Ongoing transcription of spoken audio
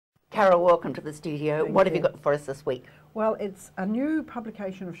Carole, welcome to the studio. What have you got for us this week? Well, it's a new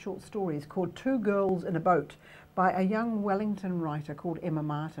publication of short stories called Two Girls in a Boat by a young Wellington writer called Emma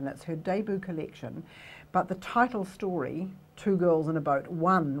Martin. It's her debut collection, but the title story, Two Girls in a Boat,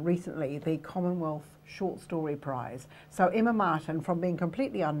 won recently the Commonwealth Short Story Prize. So Emma Martin, from being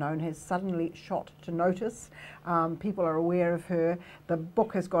completely unknown, has suddenly shot to notice. People are aware of her. The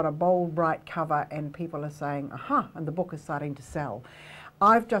book has got a bold, bright cover and people are saying, aha, and the book is starting to sell.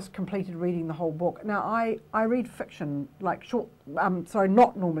 I've just completed reading the whole book. Now, I read fiction, like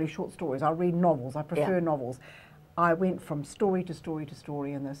not normally short stories. I read novels. I prefer novels. I went from story to story to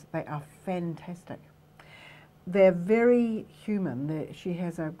story in this. They are fantastic. They're very human. She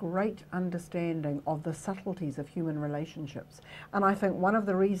has a great understanding of the subtleties of human relationships. And I think one of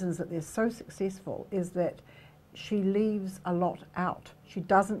the reasons that they're so successful is that she leaves a lot out. She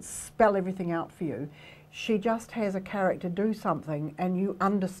doesn't spell everything out for you. She just has a character do something and you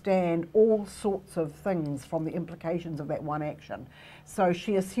understand all sorts of things from the implications of that one action. So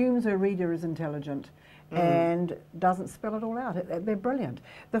she assumes her reader is intelligent and doesn't spell it all out. They're brilliant.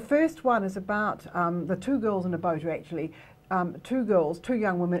 The first one is about the two girls in a boat, are actually two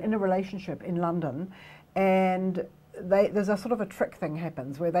young women in a relationship in London, and there's a sort of a trick thing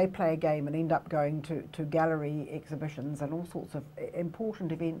happens where they play a game and end up going to gallery exhibitions and all sorts of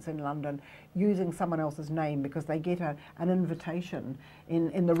important events in London using someone else's name because they get an invitation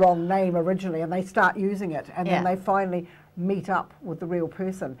in the wrong name originally and they start using it and then they finally meet up with the real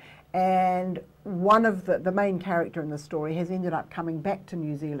person. And one of the main character in the story has ended up coming back to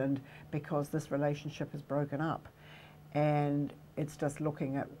New Zealand because this relationship is broken up, and it's just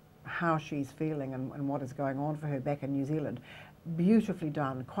looking at how she's feeling and what is going on for her back in New Zealand. Beautifully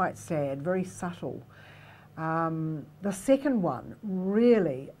done, quite sad, very subtle. The second one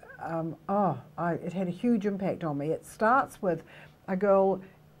really, it had a huge impact on me. It starts with a girl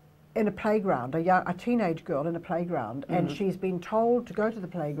in a playground, a teenage girl in a playground, and she's been told to go to the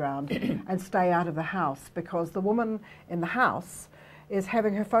playground and stay out of the house because the woman in the house is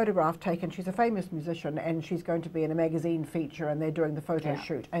having her photograph taken. She's a famous musician and she's going to be in a magazine feature and they're doing the photo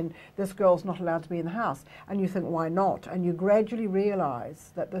shoot, and this girl's not allowed to be in the house. And you think, why not? And you gradually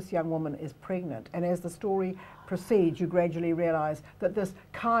realise that this young woman is pregnant, and as the story proceeds you gradually realise that this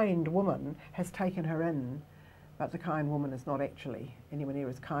kind woman has taken her in, but the kind woman is not actually anywhere near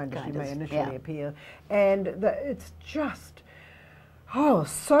as kind as she may initially appear. And it's just,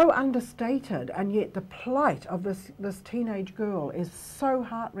 so understated, and yet the plight of this teenage girl is so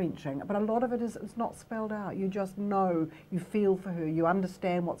heart-wrenching, but a lot of it's not spelled out. You just know, you feel for her, you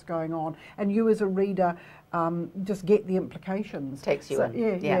understand what's going on, and you as a reader just get the implications. Takes you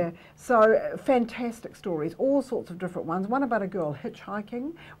in. Yeah. So fantastic stories, all sorts of different ones. One about a girl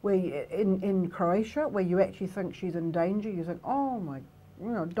hitchhiking where in Croatia, where you actually think she's in danger. You think, oh my,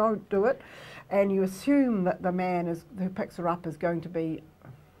 don't do it, and you assume that the man who picks her up is going to be,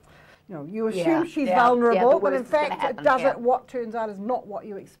 you assume she's vulnerable, but in fact it doesn't. What turns out is not what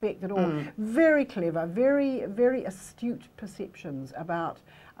you expect at all. Very clever, very, very astute perceptions about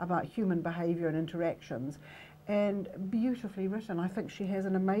human behaviour and interactions, and beautifully written. I think she has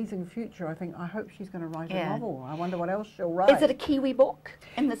an amazing future. I hope she's going to write a novel. I wonder what else she'll write. Is it a Kiwi book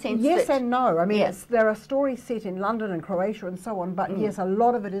in the sense yes that... and no. I mean, there are stories set in London and Croatia and so on, but yes, a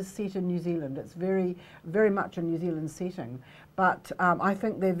lot of it is set in New Zealand. It's very, very much a New Zealand setting. But I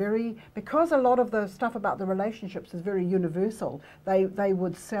think they're very, because a lot of the stuff about the relationships is very universal, they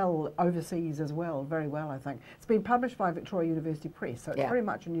would sell overseas as well, very well, I think. It's been published by Victoria University Press, so it's very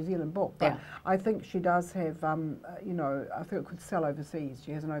much a New Zealand book. But I think she does have, I think it could sell overseas.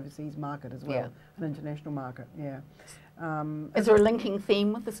 She has an overseas market as well, an international market, Is there a linking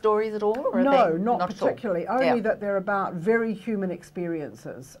theme with the stories at all? Or no, not particularly. Only that they're about very human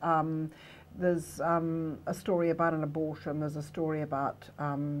experiences. There's a story about an abortion, there's a story about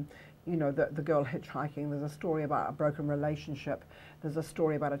the girl hitchhiking, there's a story about a broken relationship, there's a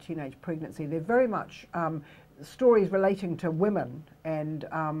story about a teenage pregnancy. They're very much stories relating to women and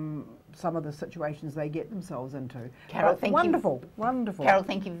some of the situations they get themselves into. Carole, thank you. Wonderful. Carole,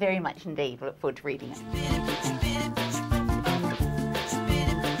 thank you very much indeed. We look forward to reading it.